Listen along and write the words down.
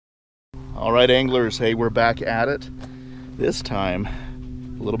All right, anglers, hey, we're back at it. This time,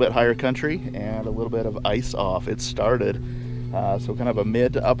 a little bit higher country and a little bit of ice off. It started, so kind of a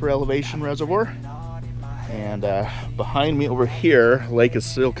mid to upper elevation reservoir. And behind me over here, lake is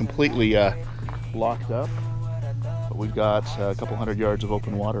still completely locked up. But we've got a couple hundred yards of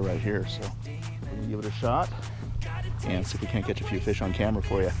open water right here. So we're gonna give it a shot and see if we can't catch a few fish on camera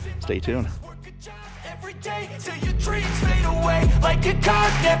for you. Stay tuned. Every day till your dreams fade away, like a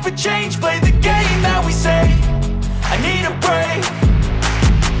card never change. Play the game that we say. I need a break.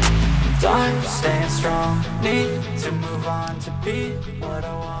 I'm staying strong, need to move on to be what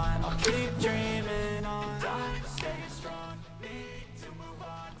I want. I'll keep dreaming on. I'm staying strong, need to move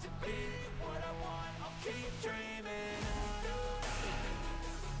on to be what I want. I'll keep dreaming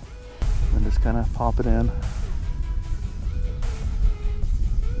on. And just kind of pop it in.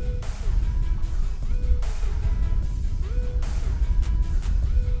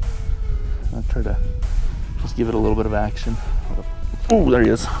 I'll try to just give it a little bit of action. Oh, there he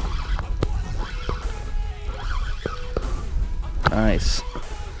is. Nice.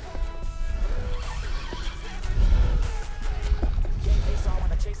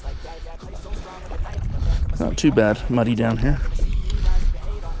 Not too bad, muddy down here.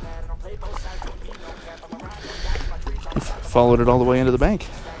 Followed it all the way into the bank.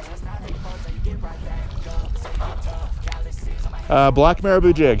 Black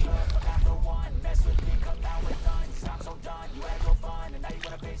marabou jig.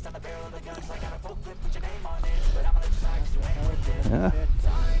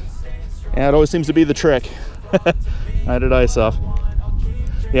 Yeah, it always seems to be the trick. I did ice off.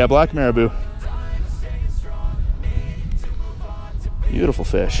 Yeah, black marabou. Beautiful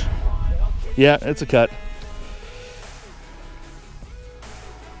fish. Yeah, it's a cut.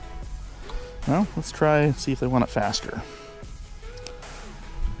 Well, let's try and see if they want it faster.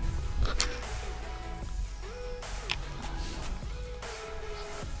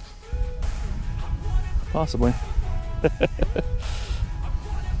 Possibly.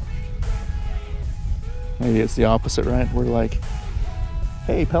 Maybe it's the opposite, right? We're like,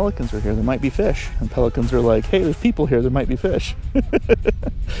 hey, pelicans are here, there might be fish. And pelicans are like, hey, there's people here, there might be fish. It's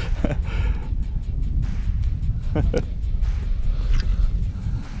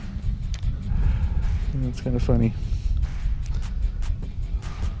kind of funny.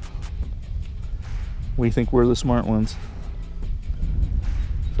 We think we're the smart ones.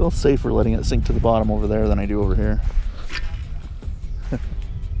 I feel safer letting it sink to the bottom over there than I do over here.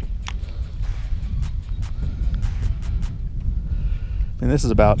 And this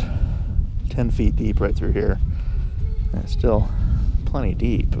is about 10 feet deep right through here. And it's still plenty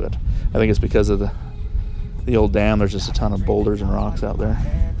deep, but I think it's because of the old dam. There's just a ton of boulders and rocks out there.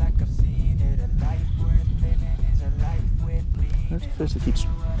 There's a fish that keeps...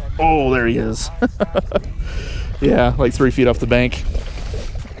 Oh, there he is. Yeah, like 3 feet off the bank.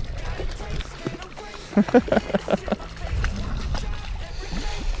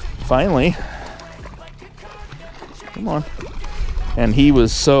 Finally. Come on. And he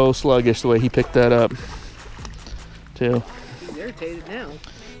was so sluggish the way he picked that up, too. He's irritated now.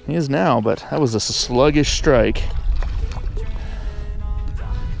 He is now, but that was a sluggish strike.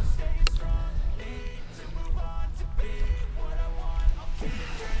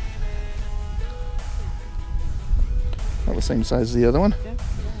 About the same size as the other one. Yeah.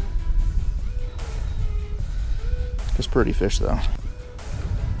 Just pretty fish, though.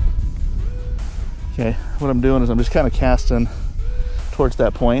 Okay, what I'm doing is I'm just kind of casting towards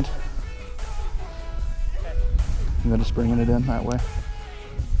that point, and then just bringing it in that way.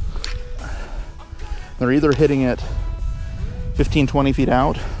 They're either hitting it 15-20 feet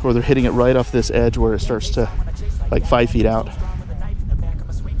out, or they're hitting it right off this edge where it starts to, like 5 feet out.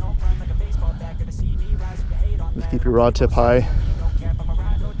 Just keep your rod tip high.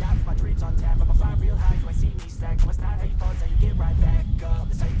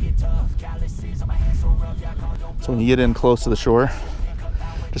 So when you get in close to the shore,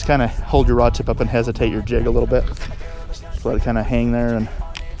 just kind of hold your rod tip up and hesitate your jig a little bit. Just let it kind of hang there and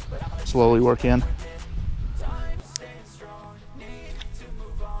slowly work in.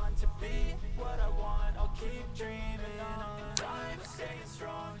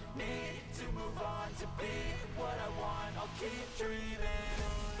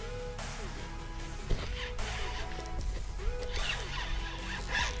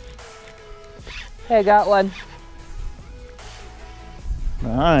 Hey, I got one.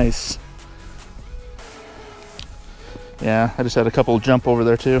 Nice. Yeah, I just had a couple jump over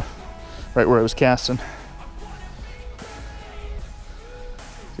there too, right where I was casting.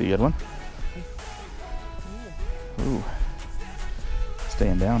 See a good one? Ooh.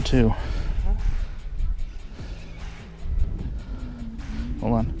 Staying down too.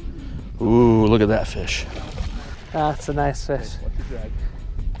 Hold on. Ooh, look at that fish. That's a nice fish. Watch your drag.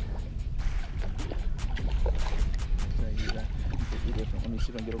 Let me see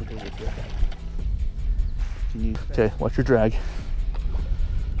if I can get over here with you. Okay, watch your drag.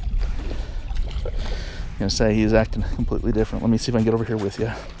 I'm gonna say he's acting completely different. Let me see if I can get over here with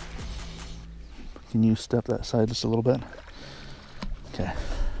you. Can you step that side just a little bit? Okay.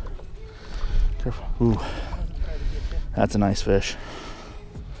 Careful. Ooh. That's a nice fish.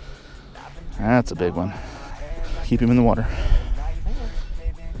 That's a big one. Keep him in the water.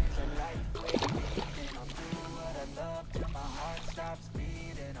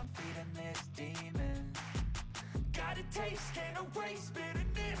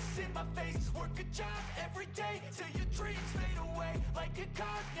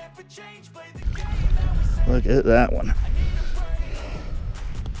 Look at that one.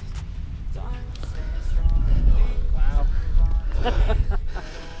 Wow.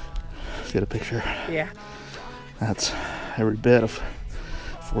 Let's get a picture. Yeah. That's every bit of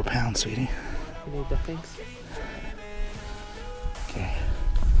 4 pounds, sweetie. You need the things. Okay.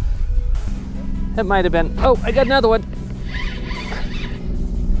 That might have been. Oh, I got another one.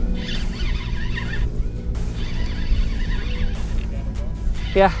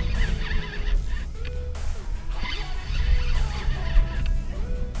 Yeah.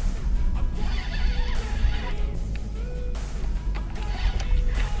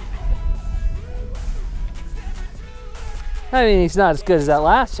 I mean, he's not as good as that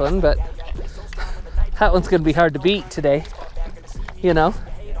last one, but that one's gonna be hard to beat today. You know?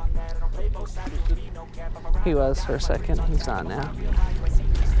 He was for a second, he's not now.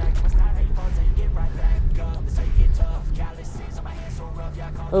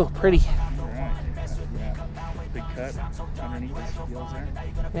 Oh, pretty. Big cut underneath his gills there.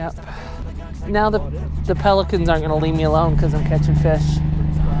 Yep. Now the pelicans aren't gonna leave me alone because I'm catching fish.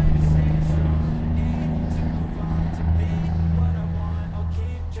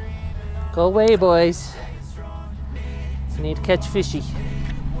 Go away, boys. I need to catch fishy.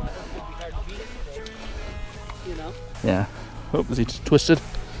 You know? Yeah. Oh, is he twisted?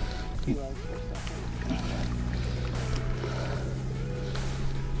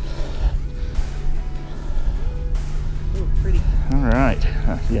 Ooh, pretty. All right.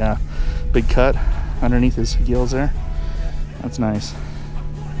 Yeah. Big cut underneath his gills there. That's nice.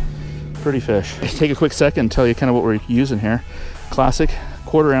 Pretty fish. Take a quick second and tell you kind of what we're using here. Classic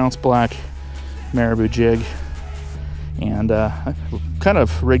 1/4 ounce black marabou jig, and I kind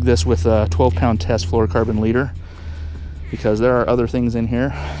of rigged this with a 12-pound test fluorocarbon leader because there are other things in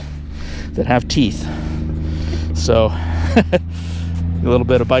here that have teeth, so a little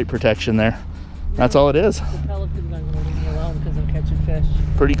bit of bite protection there. That's all it is. The pelicans aren't gonna leave me alone because I'm catching fish.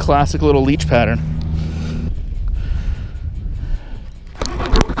 Pretty classic little leech pattern.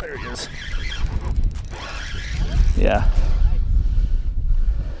 There he is. Yeah.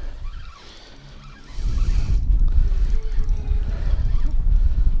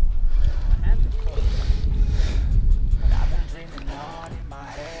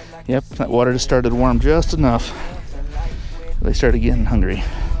 Yep, that water just started to warm just enough. They started getting hungry.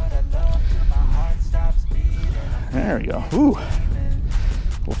 There we go. Ooh,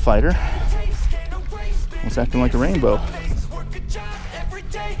 little fighter. It's acting like a rainbow.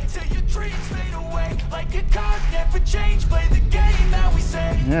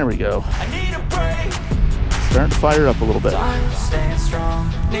 There we go. Starting to fire up a little bit. I'm staying strong,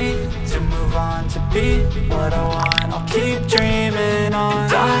 need to move on to be what I want. I'll keep dreaming on.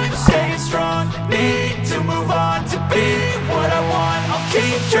 I'm staying strong, need to move on to be what I want. I'll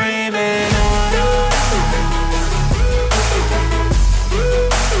keep dreaming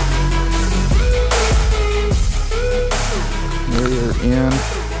We're in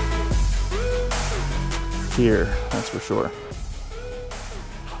here, that's for sure.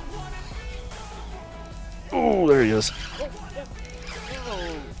 Oh, there he is.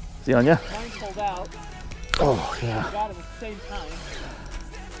 Is he on ya? Mine pulled out. Oh, yeah. Got him at the same time.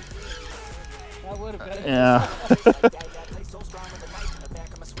 That would have been. Yeah.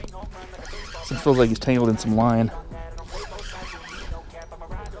 It feels like he's tangled in some line.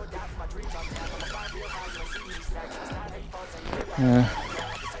 Yeah.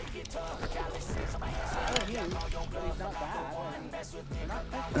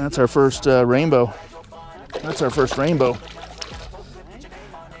 That's our first rainbow. That's our first rainbow.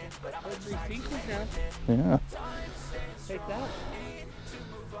 Yeah. Take that.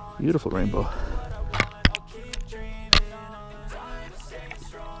 Beautiful rainbow.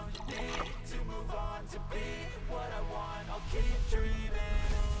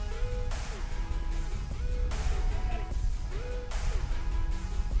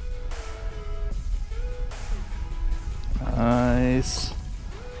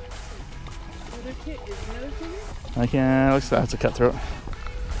 I can't. Looks that's a cutthroat.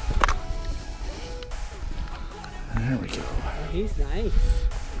 There we go. He's nice.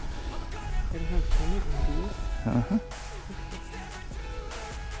 Uh-huh.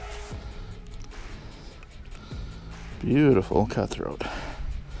 Beautiful cutthroat.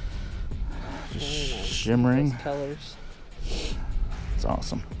 Just shimmering. Those colors. It's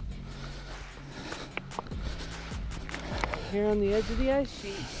awesome. Here on the edge of the ice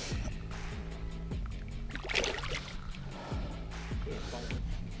sheet.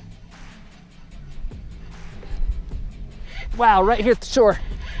 Wow, right here at the shore.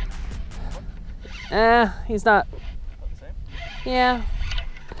 He's not. Yeah.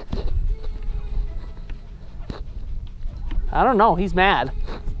 I don't know, he's mad.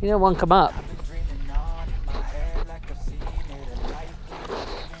 He didn't want to come up.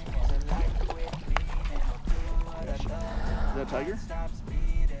 Is that a tiger?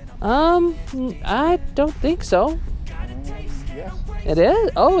 I don't think so. Yes. It is?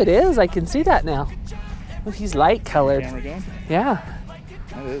 Oh, it is. I can see that now. Oh, he's light colored. Camera going? Yeah.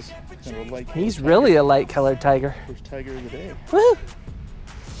 That is kind of a light. He's really a light colored tiger. First tiger of the day. Woo!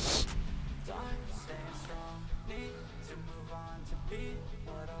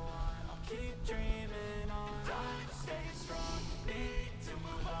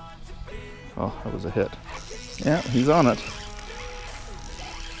 Oh, that was a hit. Yeah, he's on it.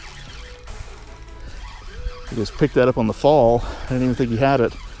 He just picked that up on the fall. I didn't even think he had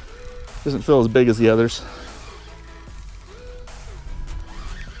it. Doesn't feel as big as the others.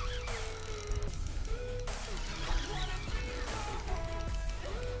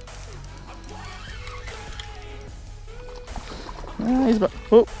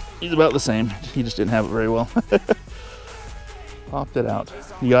 He's about the same. He just didn't have it very well. Popped it out.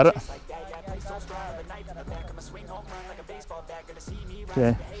 You got it?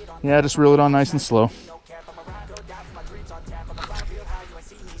 Okay. Yeah, just reel it on nice and slow.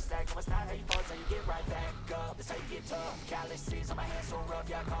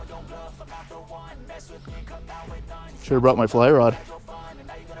 Should have brought my fly rod.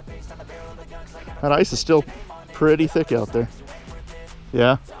 That ice is still pretty thick out there.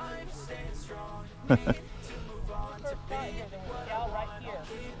 Yeah.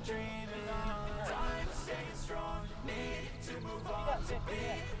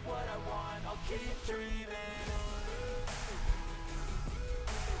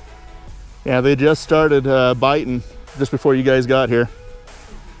 Yeah, they just started biting just before you guys got here.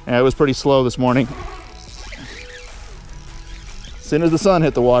 Yeah, it was pretty slow this morning. As soon as the sun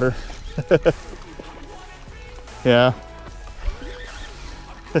hit the water. Yeah.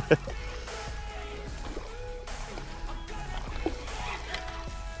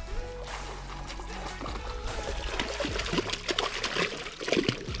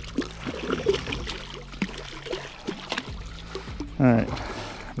 All right,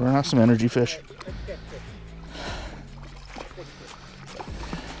 burn off some energy fish.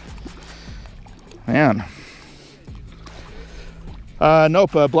 Man.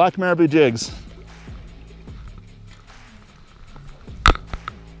 Nope, black marabou jigs.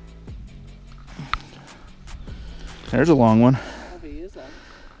 There's a long one.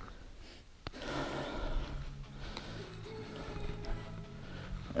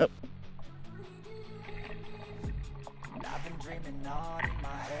 Yep. I've been dreaming on in my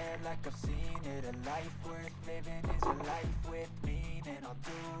head like I've seen it. A life worth living is a life with meaning. I'll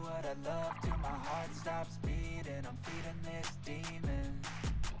do what I love till my heart stops beating. I'm feeding this demon.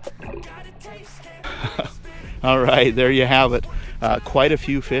 Gotta taste it. All right, there you have it. Quite a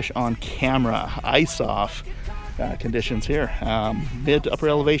few fish on camera. Ice off conditions here. Mid to upper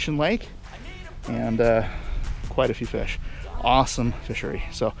elevation lake, and quite a few fish. Awesome fishery.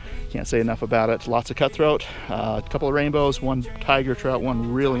 So can't say enough about it. Lots of cutthroat, a couple of rainbows, one tiger trout,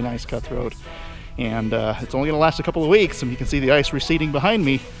 one really nice cutthroat. And it's only gonna last a couple of weeks, and you can see the ice receding behind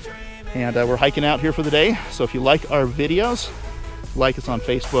me. And we're hiking out here for the day. So if you like our videos, like us on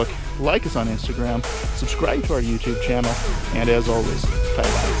Facebook, like us on Instagram, subscribe to our YouTube channel, and as always, tight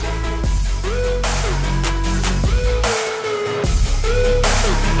lines.